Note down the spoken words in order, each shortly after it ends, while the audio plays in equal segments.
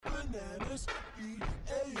bananas.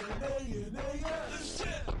 B-A-N-A-N-A-S. This shit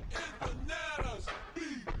is bananas.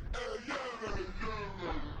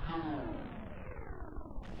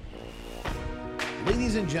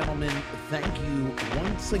 Ladies and gentlemen, thank you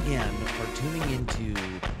once again for tuning into,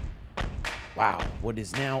 what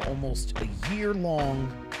is now almost a year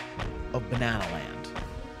long of Banana Land.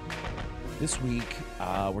 This week,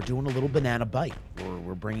 we're doing a little banana bite.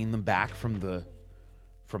 We're bringing them back from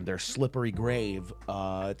their slippery grave.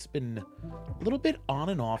 It's been a little bit on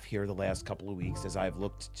and off here the last couple of weeks as I've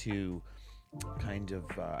looked to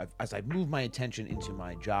as I've moved my attention into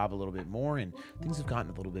my job a little bit more, and things have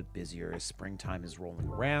gotten a little bit busier as springtime is rolling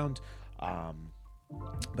around.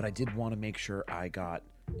 But I did want to make sure I got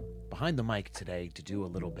behind the mic today to do a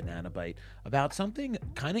little banana bite about something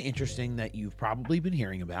kind of interesting that you've probably been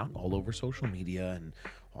hearing about all over social media and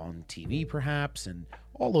on TV perhaps, and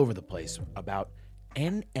all over the place about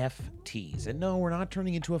NFTs. And no, we're not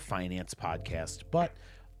turning into a finance podcast, but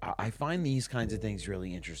I find these kinds of things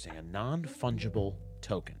really interesting. A non-fungible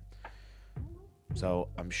token. So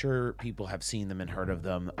I'm sure people have seen them and heard of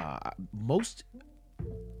them. Most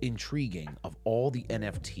intriguing of all the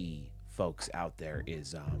NFT folks out there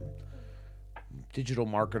is digital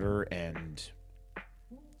marketer and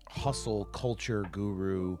hustle culture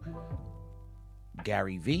guru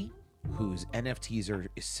Gary Vee, whose NFTs are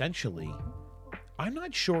essentially, I'm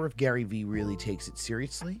not sure if Gary Vee really takes it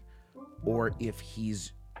seriously or if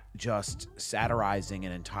he's just satirizing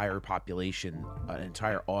an entire population, an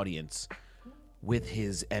entire audience with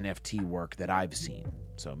his NFT work that I've seen.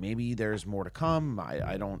 So maybe there's more to come.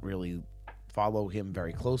 I don't really follow him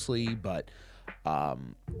very closely, but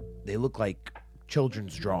they look like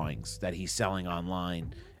children's drawings that he's selling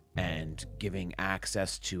online and giving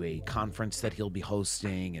access to a conference that he'll be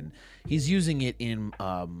hosting, and he's using it in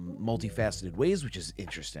multifaceted ways, which is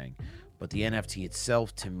interesting. But the NFT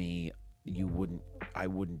itself, to me, I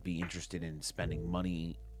wouldn't be interested in spending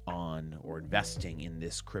money on or investing in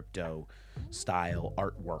this crypto style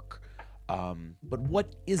artwork. But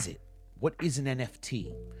what is it? What is an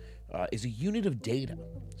NFT? Is a unit of data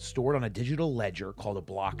stored on a digital ledger called a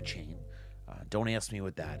blockchain. Don't ask me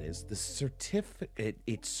what that is. The certificate,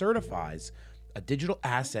 it certifies a digital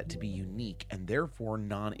asset to be unique and therefore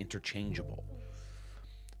non-interchangeable.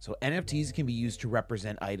 So NFTs can be used to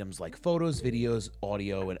represent items like photos, videos,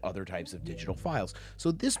 audio, and other types of digital files.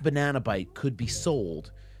 So this banana bite could be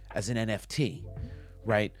sold as an NFT,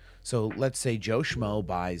 right? So let's say Joe Schmo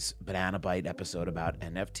buys Banana Bite episode about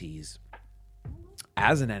NFTs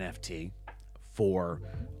as an NFT for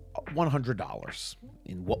 $100.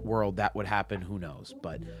 In what world that would happen, who knows?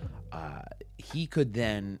 But he could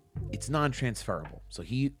then, it's non-transferable. So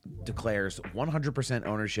he declares 100%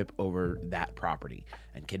 ownership over that property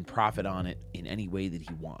and can profit on it in any way that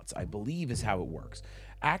he wants, I believe is how it works.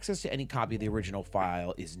 Access to any copy of the original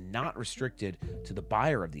file is not restricted to the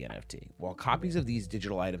buyer of the NFT. While copies of these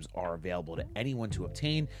digital items are available to anyone to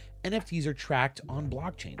obtain, NFTs are tracked on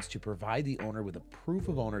blockchains to provide the owner with a proof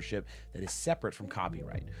of ownership that is separate from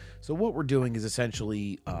copyright. So what we're doing is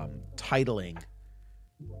essentially titling,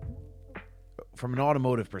 from an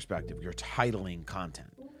automotive perspective, you're titling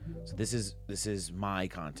content. So this is my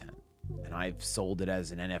content, and I've sold it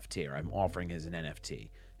as an NFT, or I'm offering it as an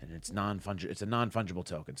NFT. And it's a non-fungible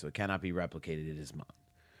token, so it cannot be replicated. It is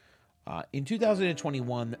mine. In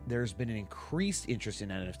 2021, there's been an increased interest in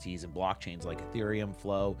NFTs and blockchains like Ethereum,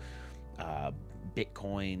 Flow,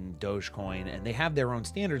 Bitcoin, Dogecoin, and they have their own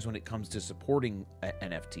standards when it comes to supporting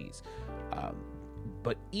NFTs.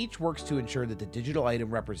 But each works to ensure that the digital item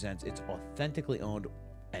represents it's authentically owned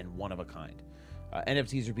and one of a kind.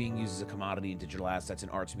 NFTs are being used as a commodity in digital assets in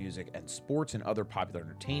arts, music, and sports and other popular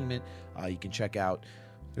entertainment. You can check out,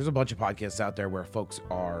 there's a bunch of podcasts out there where folks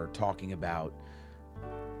are talking about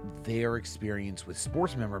their experience with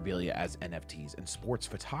sports memorabilia as NFTs and sports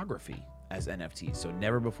photography as NFTs. So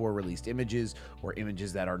never before released images or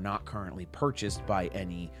images that are not currently purchased by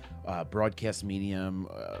any broadcast medium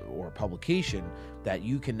or publication that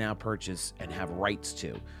you can now purchase and have rights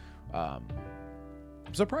to. I'm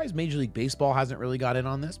surprised Major League Baseball hasn't really got in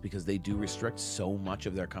on this, because they do restrict so much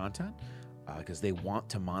of their content because they want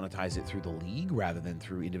to monetize it through the league rather than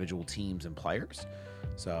through individual teams and players.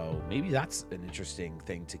 So maybe that's an interesting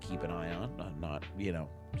thing to keep an eye on. Not,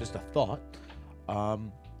 just a thought.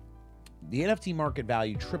 The NFT market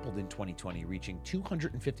value tripled in 2020, reaching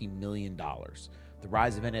 $250 million. The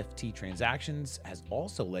rise of NFT transactions has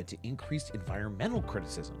also led to increased environmental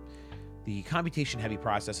criticism. The computation-heavy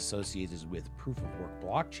process associated with proof-of-work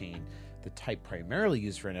blockchain, the type primarily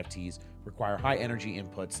used for NFTs, require high-energy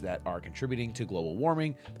inputs that are contributing to global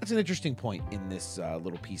warming. That's an interesting point in this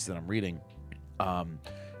little piece that I'm reading. But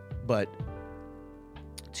But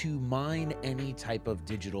to mine any type of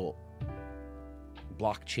digital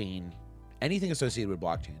blockchain, anything associated with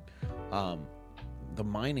blockchain, the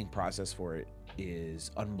mining process for it is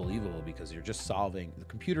unbelievable, because the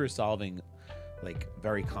computer is solving like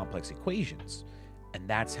very complex equations, and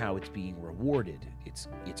that's how it's being rewarded. It's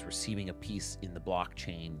receiving a piece in the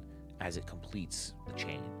blockchain as it completes the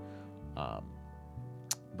chain.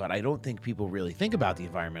 But I don't think people really think about the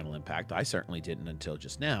environmental impact. I certainly didn't until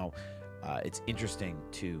just now. It's interesting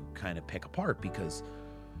to kind of pick apart, because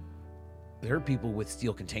there are people with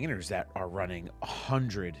steel containers that are running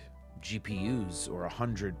 100 GPUs or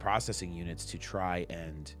 100 processing units to try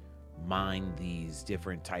and mine these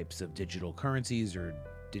different types of digital currencies or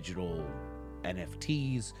digital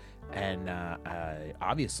NFTs. And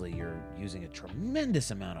obviously you're using a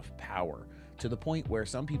tremendous amount of power, to the point where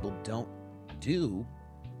some people don't do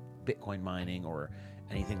Bitcoin mining or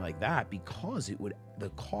anything like that, because the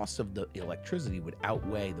cost of the electricity would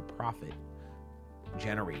outweigh the profit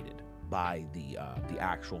generated by the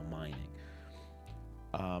actual mining.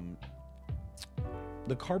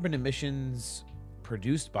 The carbon emissions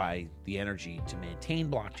produced by the energy to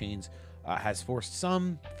maintain blockchains has forced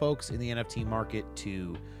some folks in the NFT market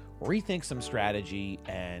to rethink some strategy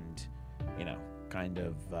and, kind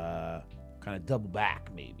of double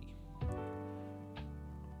back maybe.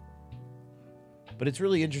 But it's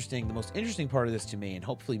really interesting. The most interesting part of this to me, and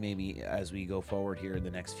hopefully maybe as we go forward here in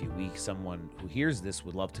the next few weeks, someone who hears this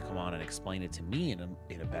would love to come on and explain it to me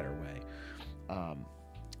in a better way.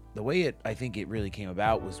 The way I think it really came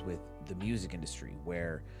about was with the music industry,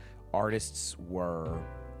 where artists were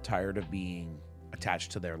tired of being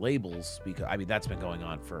attached to their labels, because that's been going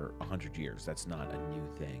on for 100 years. That's not a new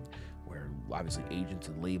thing, where obviously agents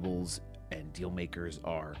and labels and deal makers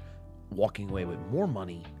are walking away with more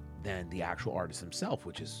money than the actual artist himself,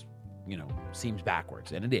 which is, seems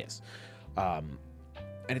backwards, and it is. And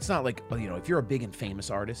it's not like, if you're a big and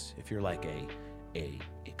famous artist, if you're like a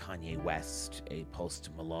Kanye West, a Post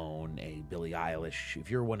Malone, a Billie Eilish,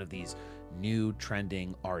 if you're one of these new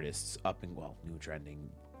trending artists,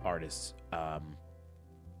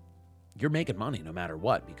 you're making money no matter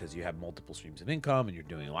what, because you have multiple streams of income and you're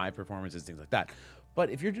doing live performances, things like that. But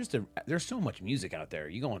if you're there's so much music out there.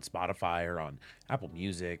 You go on Spotify or on Apple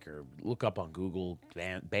Music, or look up on Google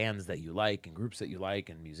bands that you like and groups that you like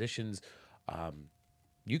and musicians.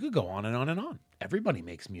 You could go on and on and on. Everybody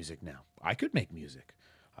makes music now. I could make music.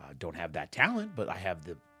 Don't have that talent, but I have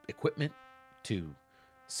the equipment to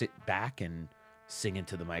sit back and sing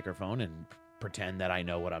into the microphone and pretend that I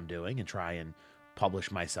know what I'm doing and try and publish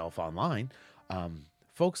myself online.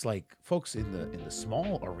 Folks in the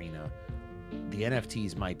small arena, the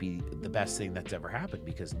NFTs might be the best thing that's ever happened,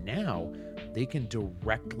 because now they can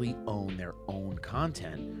directly own their own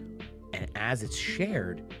content. And as it's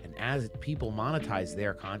shared and as people monetize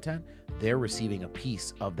their content, they're receiving a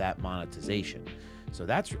piece of that monetization. So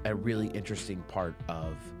that's a really interesting part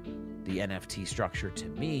of the NFT structure to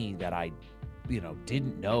me that I,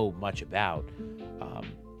 didn't know much about.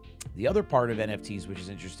 The other part of NFTs, which is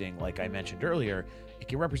interesting, like I mentioned earlier, it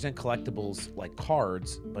can represent collectibles like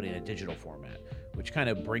cards, but in a digital format, which kind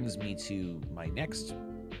of brings me to my next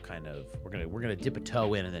we're gonna dip a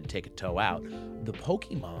toe in and then take a toe out. The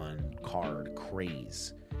Pokemon card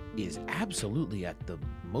craze is absolutely at the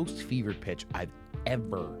most fevered pitch I've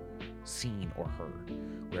ever seen or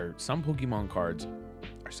heard, where some Pokemon cards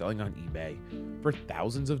are selling on eBay for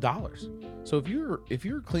thousands of dollars. So if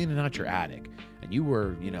you're cleaning out your attic and you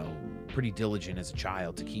were, pretty diligent as a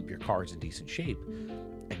child to keep your cards in decent shape,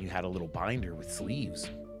 and you had a little binder with sleeves,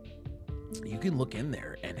 you can look in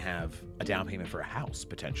there and have a down payment for a house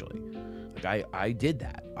potentially. Like I did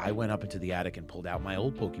that. I went up into the attic and pulled out my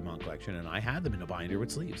old Pokemon collection, and I had them in a binder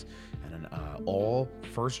with sleeves, and all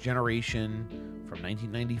first generation from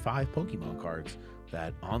 1995 Pokemon cards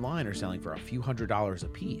that online are selling for a few $100s a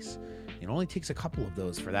piece. It only takes a couple of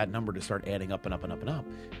those for that number to start adding up and up and up and up.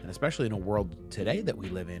 And especially in a world today that we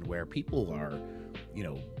live in, where people are,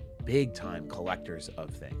 big time collectors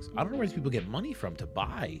of things. I don't know where these people get money from to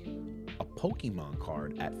buy a Pokemon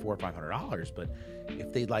card at $400 or $500, but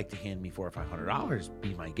if they'd like to hand me $400 or $500,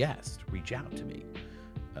 be my guest. Reach out to me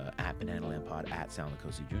at BananaLandPod, at Sal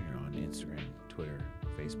Nicosi Jr. on Instagram, Twitter,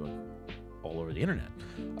 Facebook, all over the internet.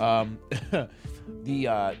 The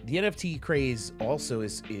NFT craze also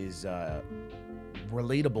is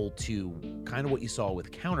relatable to kind of what you saw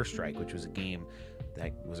with Counter-Strike, which was a game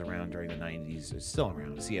that was around during the 90s. It's still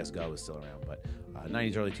around. CSGO is still around, but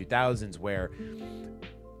 90s, early 2000s, where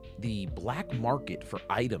the black market for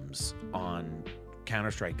items on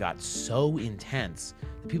Counter-Strike got so intense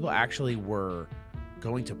that people actually were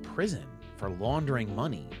going to prison for laundering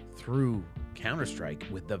money through Counter-Strike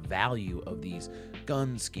with the value of these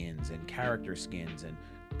gun skins and character skins, and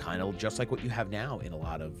kind of just like what you have now in a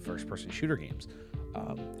lot of first-person shooter games.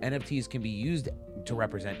 NFTs can be used to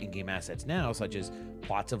represent in-game assets now, such as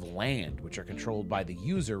plots of land, which are controlled by the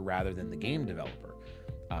user rather than the game developer.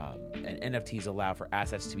 And NFTs allow for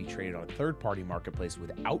assets to be traded on a third-party marketplace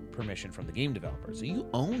without permission from the game developer. So you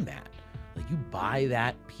own that. Like, you buy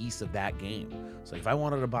that piece of that game. So if I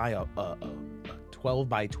wanted to buy a 12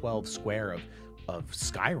 by 12 square of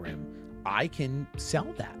Skyrim, I can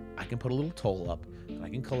sell that. I can put a little toll up, and I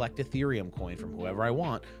can collect Ethereum coin from whoever I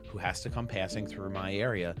want who has to come passing through my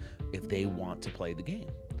area if they want to play the game.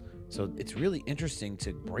 So it's really interesting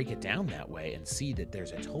to break it down that way and see that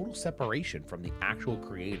there's a total separation from the actual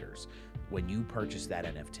creators when you purchase that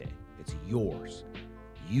NFT. It's yours.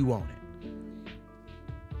 You own it.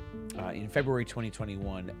 In February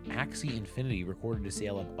 2021, Axie Infinity recorded a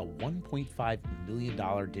sale of a $1.5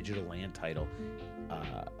 million digital land title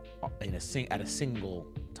at a single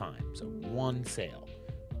time. So one sale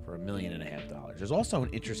for $1.5 million. There's also an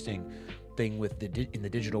interesting thing with in the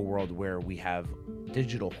digital world where we have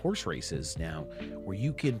digital horse races now, where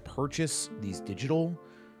you can purchase these digital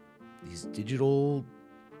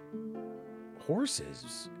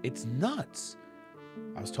horses. It's nuts.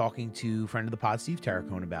 I was talking to a friend of the pod, Steve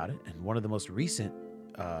Terracone, about it, and one of the most recent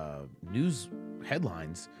news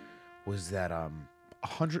headlines was that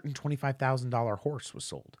 $125,000 horse was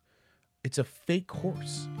sold. It's a fake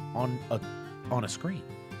horse on a screen.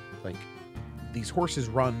 Like, these horses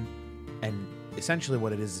run, and essentially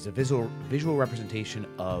what it is a visual representation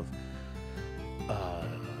of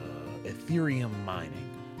Ethereum mining,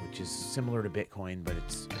 which is similar to Bitcoin, but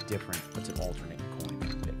it's an alternate coin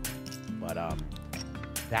from Bitcoin. But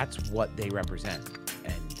that's what they represent,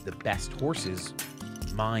 and the best horses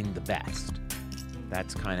mine the best.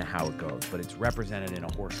 That's kind of how it goes, but it's represented in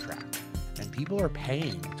a horse track, and people are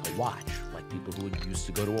paying to watch, like people who used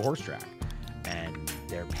to go to a horse track, and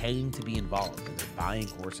they're paying to be involved, and they're buying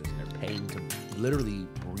horses, and they're paying to literally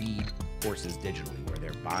breed horses digitally, where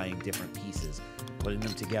they're buying different pieces, putting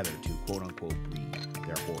them together to quote unquote breed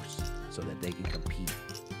their horse so that they can compete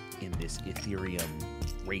in this Ethereum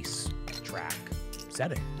race track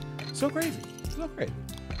setting. So crazy. So great.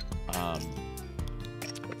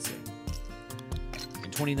 Let's see.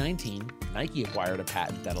 In 2019, Nike acquired a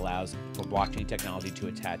patent that allows for blockchain technology to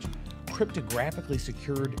attach cryptographically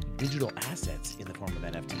secured digital assets in the form of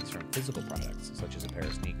NFTs from physical products, such as a pair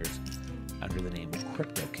of sneakers, under the name of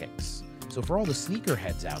CryptoKicks. So for all the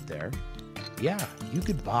sneakerheads out there, yeah, you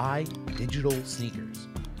could buy digital sneakers.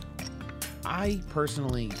 I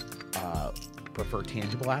personally prefer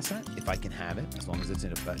tangible asset if I can have it, as long as it's a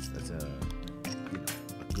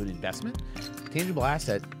good investment. Tangible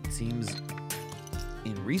asset seems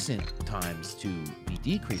in recent times to be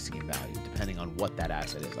decreasing in value depending on what that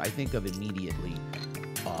asset is. I think of immediately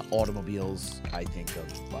automobiles, I think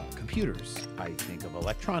of computers, I think of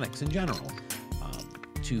electronics in general.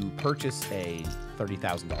 To purchase a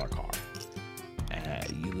 $30,000 car,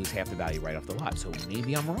 you lose half the value right off the lot. So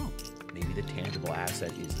maybe I'm wrong. Maybe the tangible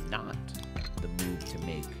asset is not the move to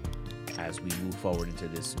make as we move forward into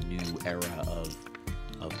this new era of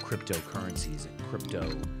cryptocurrencies and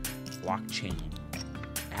crypto blockchain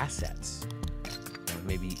assets. Or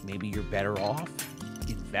maybe you're better off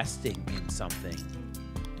investing in something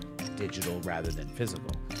digital rather than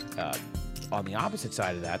physical. On the opposite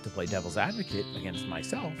side of that, to play devil's advocate against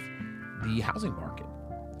myself, the housing market,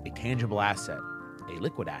 a tangible asset, a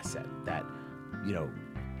liquid asset that,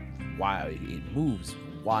 it moves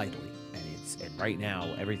widely, and right now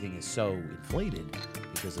everything is so inflated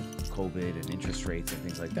because of COVID and interest rates and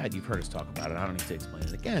things like that. You've heard us talk about it. I don't need to explain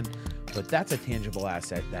it again, but that's a tangible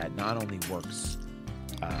asset that not only works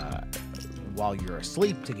while you're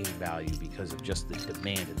asleep to gain value because of just the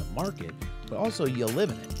demand in the market, but also you live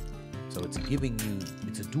in it. So it's giving you,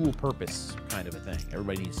 it's a dual purpose kind of a thing.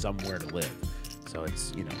 Everybody needs somewhere to live. So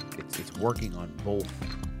it's working on both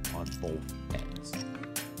ends.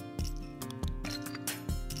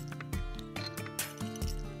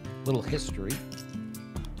 Little history.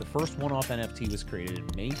 The first one-off NFT was created in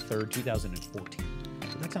May 3rd, 2014.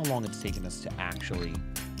 So that's how long it's taken us to actually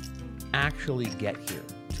get here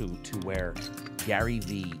to where Gary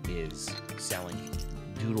V is selling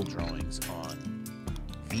doodle drawings on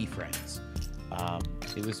VeeFriends.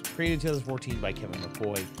 It was created in 2014 by Kevin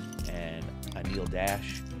McCoy and Anil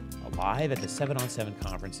Dash, live at the 7-on-7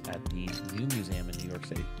 conference at the New Museum in New York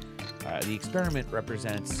City. The experiment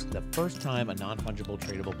represents the first time a non-fungible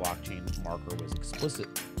tradable blockchain marker was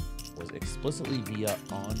explicitly via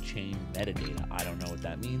on-chain metadata. I don't know what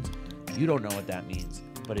that means. You don't know what that means,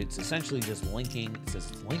 but it's essentially just linking. It says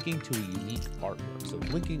it's linking to a unique artwork. So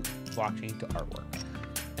linking blockchain to artwork,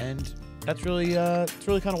 and that's really it's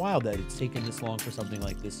really kind of wild that it's taken this long for something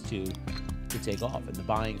like this to take off. And the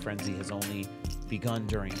buying frenzy has only began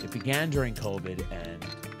during COVID and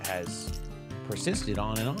has persisted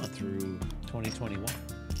on and on through 2021.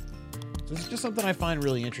 So it's just something I find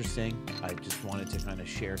really interesting. I just wanted to kind of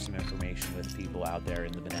share some information with people out there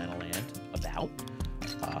in the banana land about.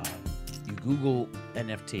 You Google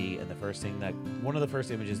NFT, and one of the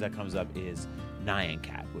first images that comes up is Nyan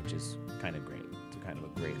Cat, which is kind of great. It's kind of a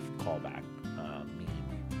great callback meme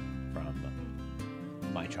from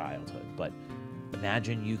my childhood. But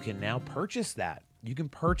imagine you can now purchase that. You can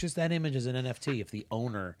purchase that image as an NFT if the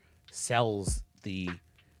owner sells the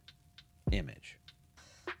image.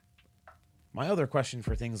 My other question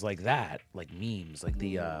for things like that, like memes, like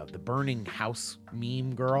the burning house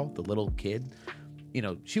meme girl, the little kid,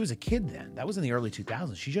 she was a kid then. That was in the early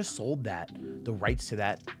 2000s. She just sold the rights to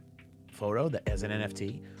that photo as an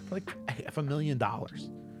NFT for like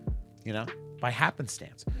 $500,000, by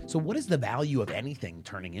happenstance. So what is the value of anything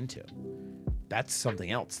turning into? That's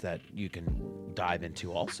something else that you can dive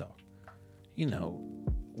into also.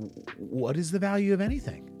 What is the value of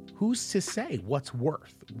anything? Who's to say what's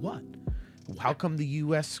worth what? How come the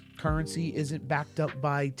U.S. currency isn't backed up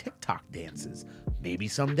by TikTok dances? Maybe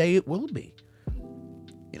someday it will be.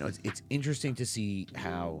 It's interesting to see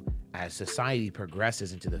how, as society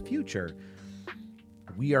progresses into the future,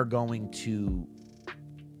 we are going to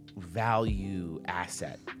value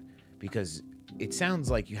asset, because it sounds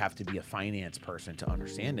like you have to be a finance person to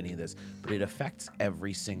understand any of this, but it affects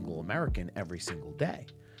every single American every single day.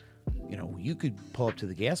 You could pull up to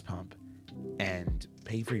the gas pump and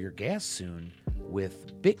pay for your gas soon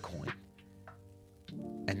with Bitcoin.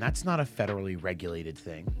 And that's not a federally regulated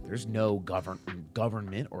thing. There's no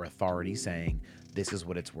government or authority saying this is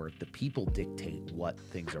what it's worth. The people dictate what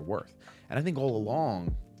things are worth. And I think all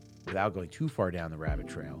along, without going too far down the rabbit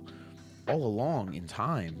trail, all along in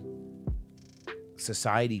time,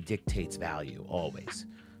 society dictates value always.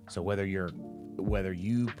 So whether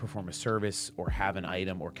you perform a service or have an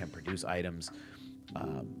item or can produce items,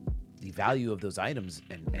 the value of those items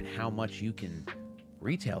and how much you can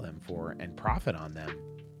retail them for and profit on them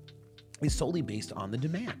is solely based on the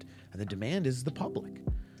demand. And the demand is the public.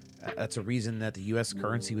 That's a reason that the U.S.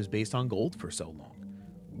 currency was based on gold for so long.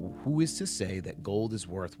 Who is to say that gold is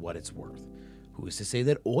worth what it's worth? Who is to say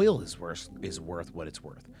that oil is worth what it's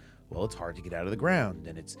worth? Well, it's hard to get out of the ground,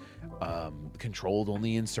 and it's controlled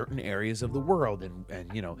only in certain areas of the world, and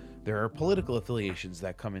there are political affiliations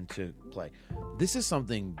that come into play. This is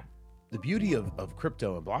something. The beauty of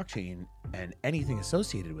crypto and blockchain and anything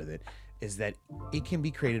associated with it is that it can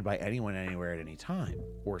be created by anyone, anywhere, at any time,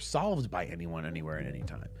 or solved by anyone, anywhere, at any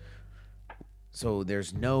time. So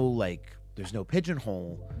there's no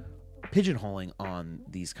pigeonholing on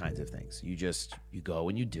these kinds of things. You go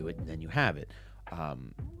and you do it, and then you have it.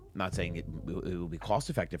 Not saying it will be cost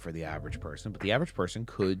effective for the average person, but the average person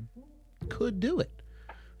could do it.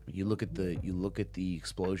 You look at the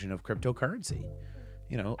explosion of cryptocurrency.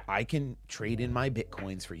 I can trade in my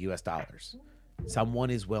Bitcoins for US dollars. Someone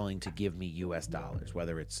is willing to give me US dollars,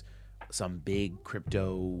 whether it's some big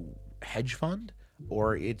crypto hedge fund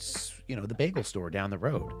or it's, the bagel store down the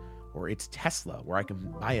road, or it's Tesla, where I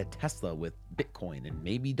can buy a Tesla with Bitcoin and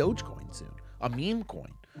maybe Dogecoin soon, a meme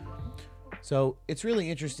coin. So it's really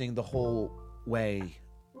interesting the whole way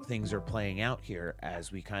things are playing out here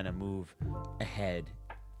as we kind of move ahead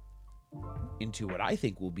into what I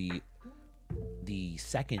think will be the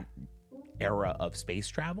second era of space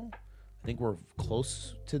travel. I think we're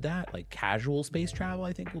close to that. Like casual space travel,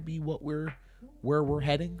 I think will be where we're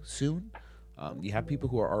heading soon. You have people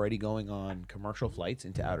who are already going on commercial flights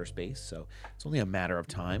into outer space, so it's only a matter of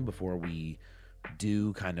time before we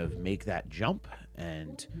do kind of make that jump,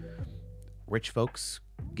 and rich folks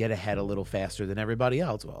get ahead a little faster than everybody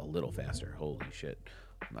else. Well, a little faster. Holy shit.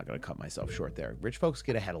 I'm not going to cut myself short there. Rich folks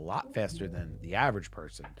get ahead a lot faster than the average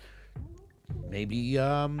person. Maybe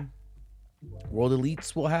world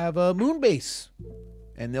elites will have a moon base,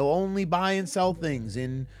 and they'll only buy and sell things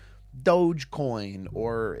in Dogecoin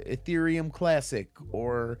or Ethereum Classic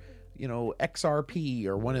or XRP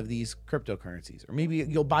or one of these cryptocurrencies. Or maybe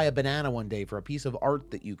you'll buy a banana one day for a piece of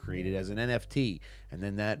art that you created as an NFT, and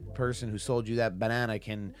then that person who sold you that banana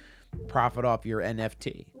can profit off your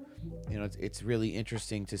NFT. It's really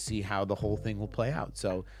interesting to see how the whole thing will play out.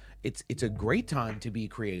 So it's a great time to be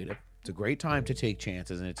creative. It's a great time to take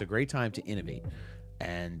chances, and it's a great time to innovate.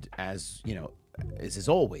 And as this is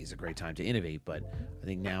always a great time to innovate, but I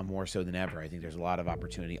think now more so than ever, I think there's a lot of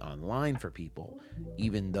opportunity online for people,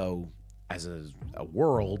 even though as a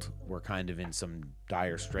world, we're kind of in some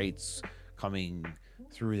dire straits coming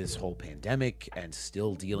through this whole pandemic and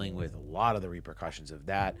still dealing with a lot of the repercussions of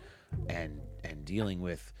that, and dealing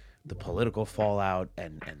with the political fallout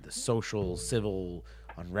and the social, civil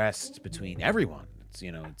unrest between everyone.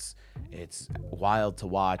 It's wild to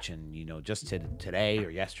watch. And just today or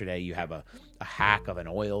yesterday, you have a hack of an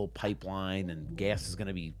oil pipeline, and gas is going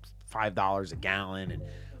to be $5 a gallon, and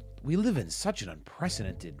we live in such an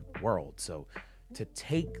unprecedented world. So to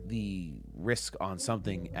take the risk on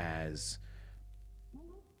something as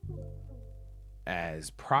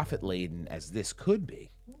profit laden as this could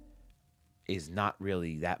be is not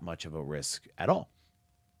really that much of a risk at all.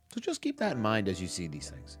 So just keep that in mind as you see these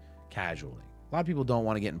things casually. A lot of people don't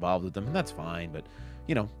want to get involved with them, and that's fine. But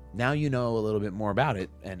now you know a little bit more about it,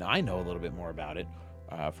 and I know a little bit more about it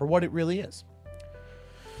for what it really is.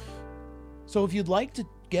 So if you'd like to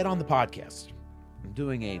get on the podcast, I'm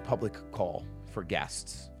doing a public call for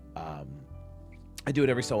guests. I do it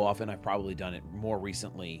every so often. I've probably done it more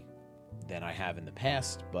recently than I have in the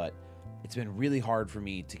past, but it's been really hard for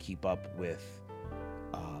me to keep up with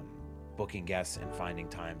booking guests and finding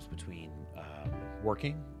times between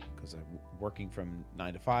working, because I'm working from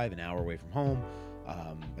 9 to 5, an hour away from home.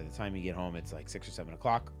 By the time you get home, it's like 6 or 7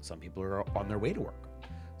 o'clock. Some people are on their way to work.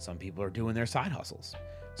 Some people are doing their side hustles.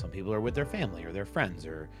 Some people are with their family or their friends,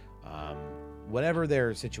 or whatever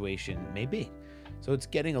their situation may be. So it's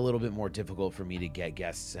getting a little bit more difficult for me to get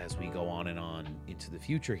guests as we go on and on into the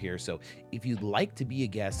future here. So if you'd like to be a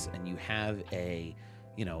guest and you have a,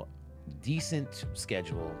 decent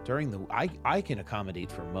schedule during I can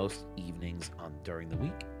accommodate for most evenings during the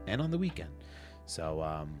week and on the weekend. So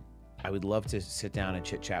I would love to sit down and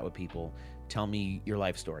chit chat with people. Tell me your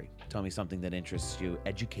life story. Tell me something that interests you.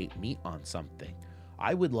 Educate me on something.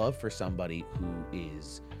 I would love for somebody who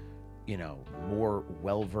is, more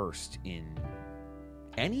well-versed in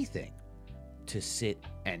anything to sit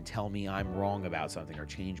and tell me I'm wrong about something, or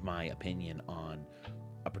change my opinion on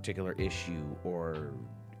a particular issue, or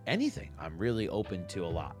anything. I'm really open to a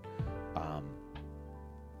lot.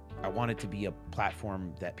 I want it to be a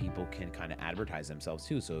platform that people can kind of advertise themselves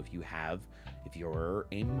to. So if you're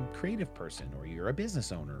a creative person, or you're a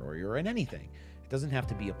business owner, or you're in anything, it doesn't have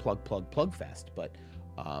to be a plug fest, but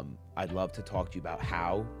I'd love to talk to you about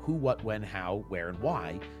how, who, what, when, how, where, and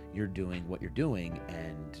why you're doing what you're doing,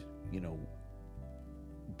 and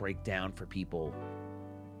break down for people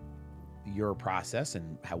your process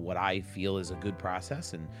and what I feel is a good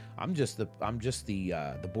process. And I'm just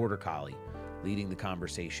the border collie leading the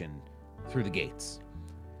conversation through the gates.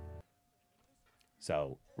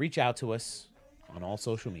 So reach out to us on all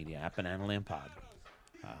social media at Bananaland Pod.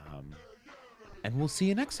 And we'll see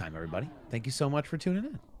you next time, everybody. Thank you so much for tuning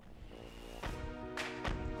in.